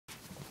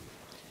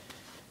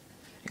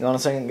Hang on a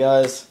second,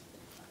 guys.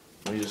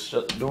 Let me just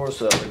shut the door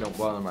so that we don't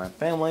bother my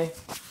family.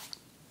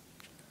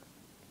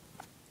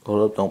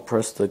 Hold up, don't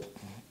press the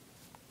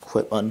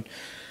quit button.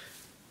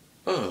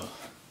 Oh.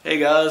 Hey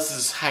guys, this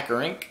is Hacker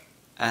Inc.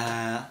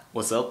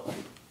 What's up?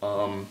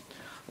 I'm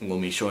going to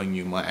be showing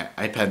you my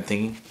iPad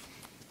thingy.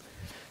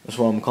 That's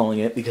what I'm calling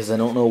it because I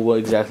don't know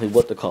exactly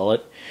what to call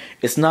it.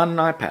 It's not an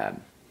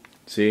iPad.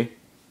 See?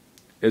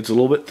 It's a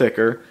little bit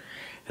thicker.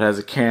 It has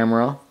a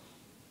camera.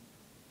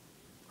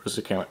 Where's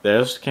the camera?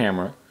 There's the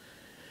camera.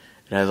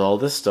 It has all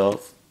this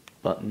stuff.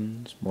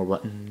 Buttons, more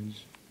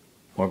buttons,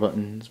 more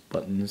buttons,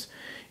 buttons.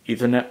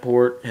 Ethernet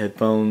port,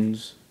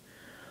 headphones,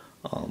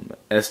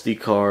 SD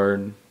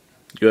card,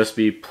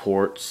 USB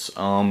ports.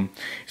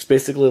 It's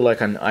basically like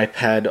an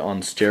iPad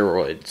on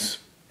steroids,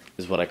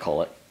 is what I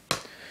call it.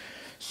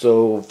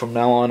 So from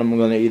now on, I'm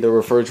going to either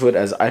refer to it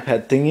as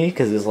iPad thingy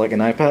because it's like an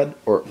iPad,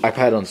 or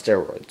iPad on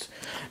steroids.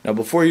 Now,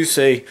 before you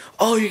say,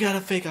 "Oh, you got a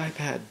fake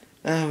iPad,"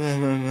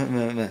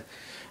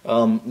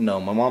 no.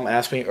 My mom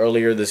asked me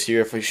earlier this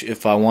year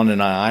if I wanted an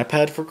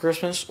iPad for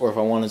Christmas or if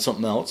I wanted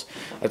something else.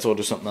 I told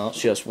her something else.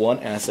 She asked one,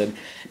 and I said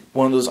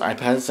one of those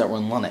iPads that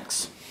run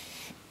Linux.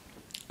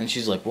 And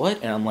she's like,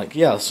 "What?" And I'm like,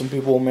 "Yeah, some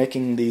people are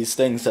making these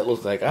things that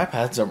look like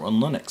iPads that run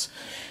Linux."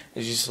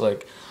 And she's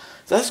like,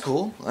 "That's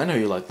cool. I know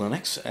you like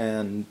Linux."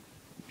 And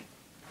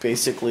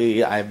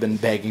basically, I've been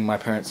begging my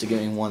parents to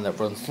get me one that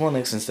runs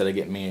Linux instead of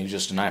getting me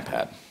just an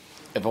iPad.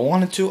 If I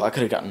wanted to, I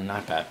could have gotten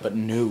an iPad, but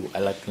no, I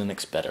like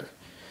Linux better.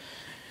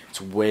 It's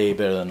way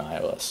better than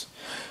iOS.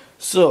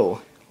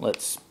 So,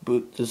 let's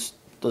boot this,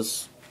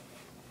 let's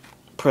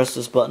press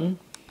this button.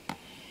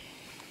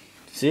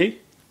 See?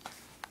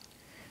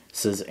 It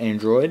says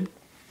Android.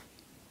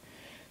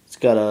 It's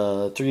got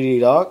a 3D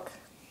dock.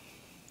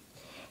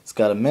 It's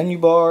got a menu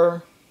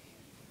bar.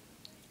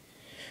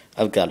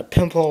 I've got a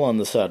pimple on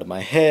the side of my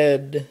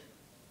head.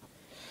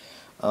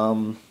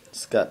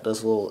 It's got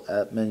this little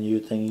app menu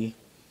thingy.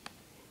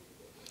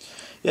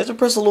 You have to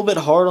press a little bit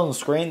hard on the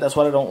screen. That's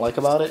what I don't like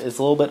about it. It's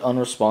a little bit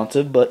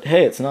unresponsive, but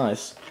hey, it's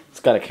nice. It's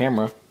got a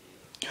camera.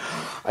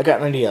 I got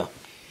an idea.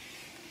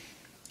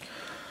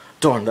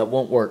 Darn, that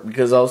won't work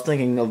because I was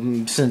thinking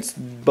of, since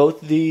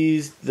both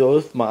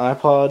my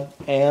iPod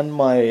and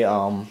my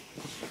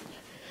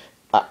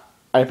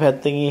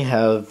iPad thingy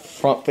have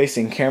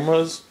front-facing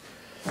cameras,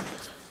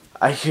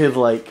 I could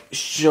like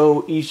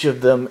show each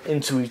of them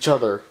into each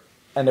other,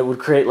 and it would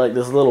create like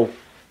this little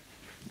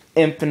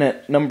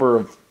infinite number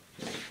of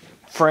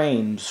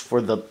frames for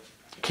the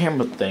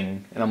camera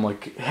thing. And I'm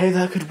like, hey,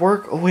 that could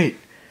work. Oh wait,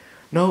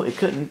 no, it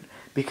couldn't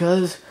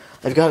because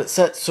I've got it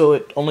set so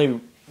it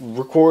only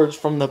records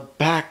from the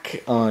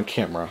back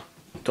camera.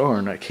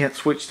 Darn, I can't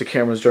switch the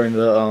cameras during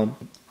the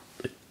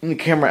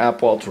camera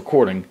app while it's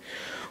recording,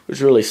 which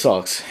really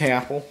sucks. Hey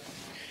Apple,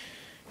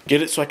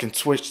 get it so I can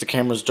switch the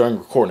cameras during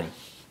recording.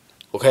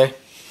 Okay?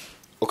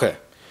 Okay.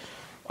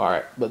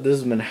 Alright, but this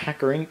has been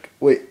Hacker Inc.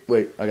 Wait,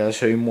 I gotta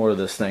show you more of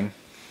this thing.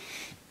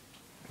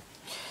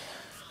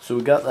 So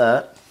we got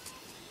that.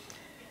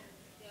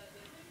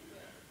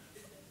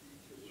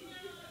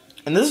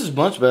 And this is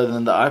much better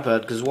than the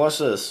iPad, because watch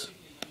this.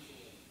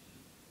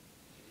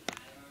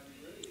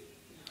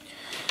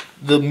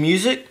 The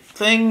music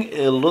thing,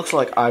 it looks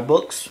like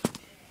iBooks.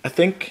 I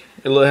think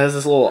it has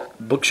this little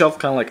bookshelf,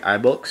 kind of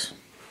like iBooks.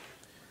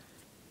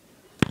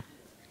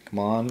 Come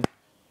on.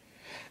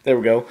 There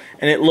we go.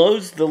 And it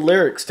loads the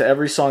lyrics to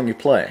every song you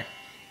play.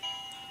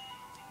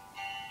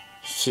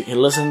 So you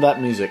listen to that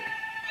music.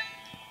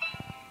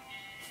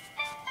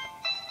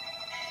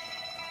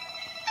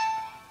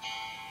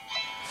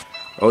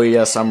 Oh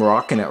yes, I'm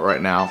rocking it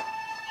right now.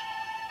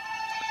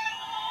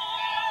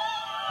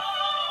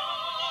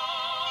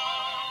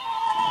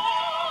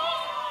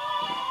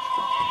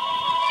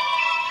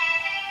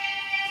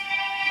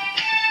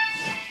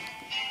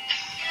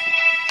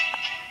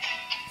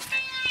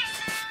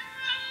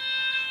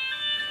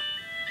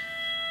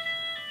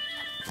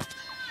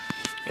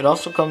 It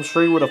also comes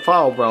free with a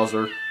file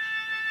browser.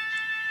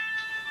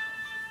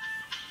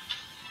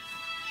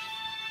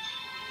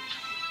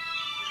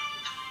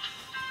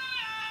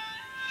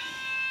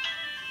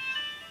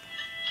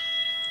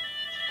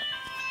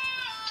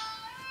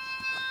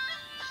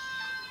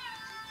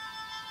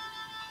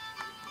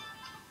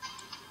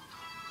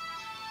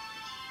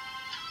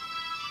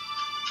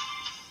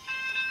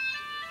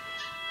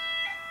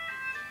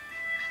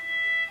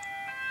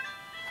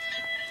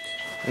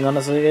 Hang on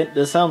a second.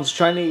 This sounds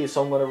Chinese,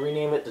 so I'm going to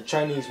rename it to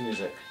Chinese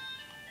music.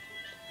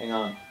 Hang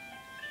on.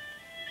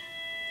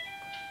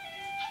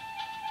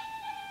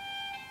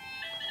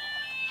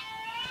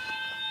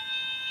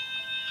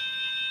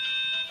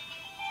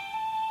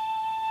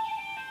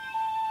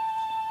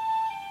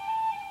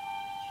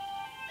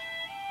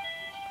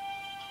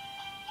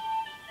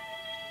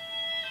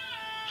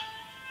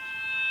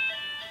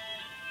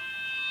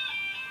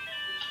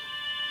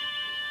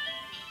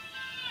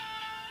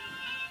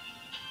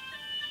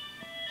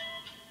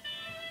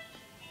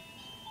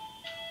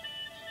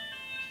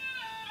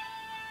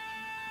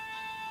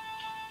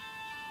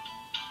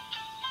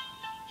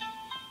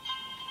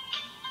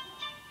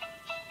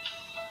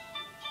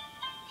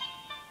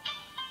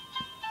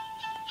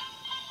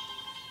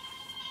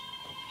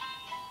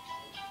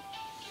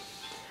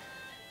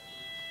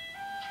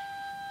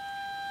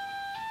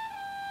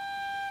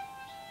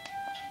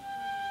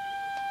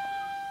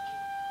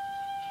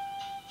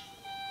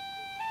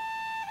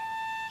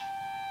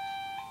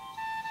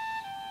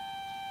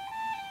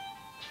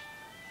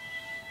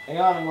 Hang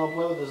on, I'm gonna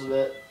play with this a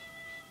bit.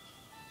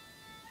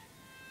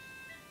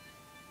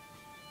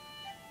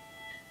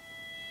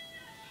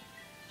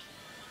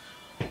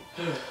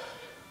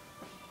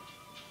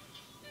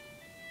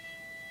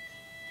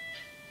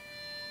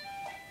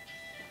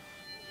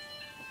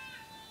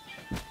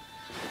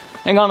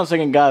 Hang on a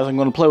second, guys. I'm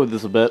gonna play with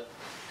this a bit.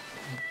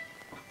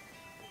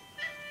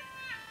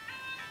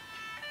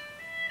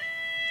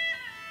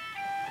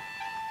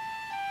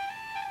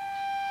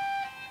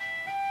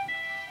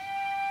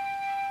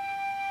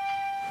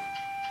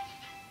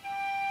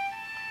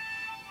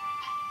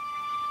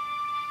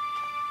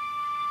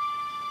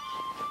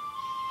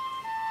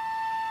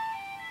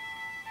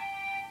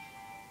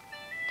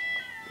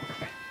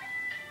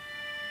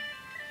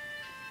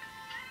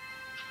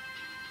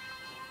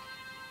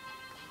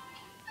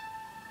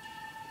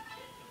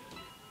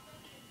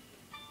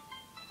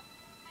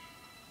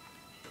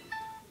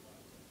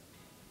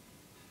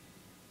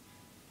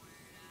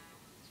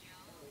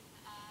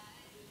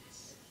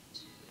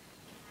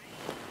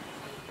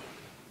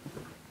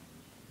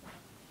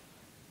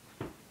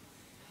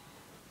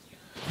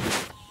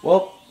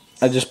 Well,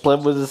 I just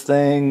played with this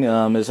thing.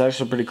 It's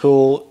actually pretty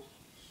cool.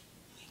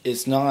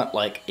 It's not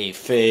like a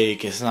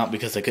fake. It's not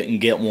because I couldn't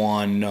get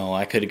one. No,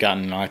 I could have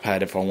gotten an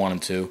iPad if I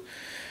wanted to.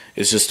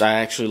 It's just I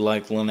actually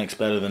like Linux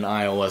better than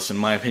iOS. In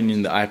my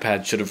opinion, the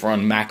iPad should have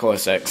run Mac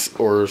OS X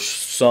or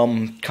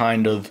some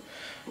kind of,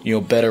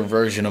 better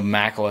version of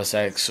Mac OS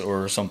X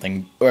or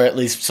something, or at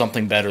least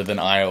something better than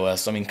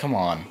iOS. I mean, come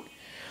on.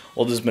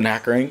 Well, this has been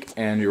Hacker Inc.,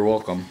 and you're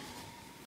welcome.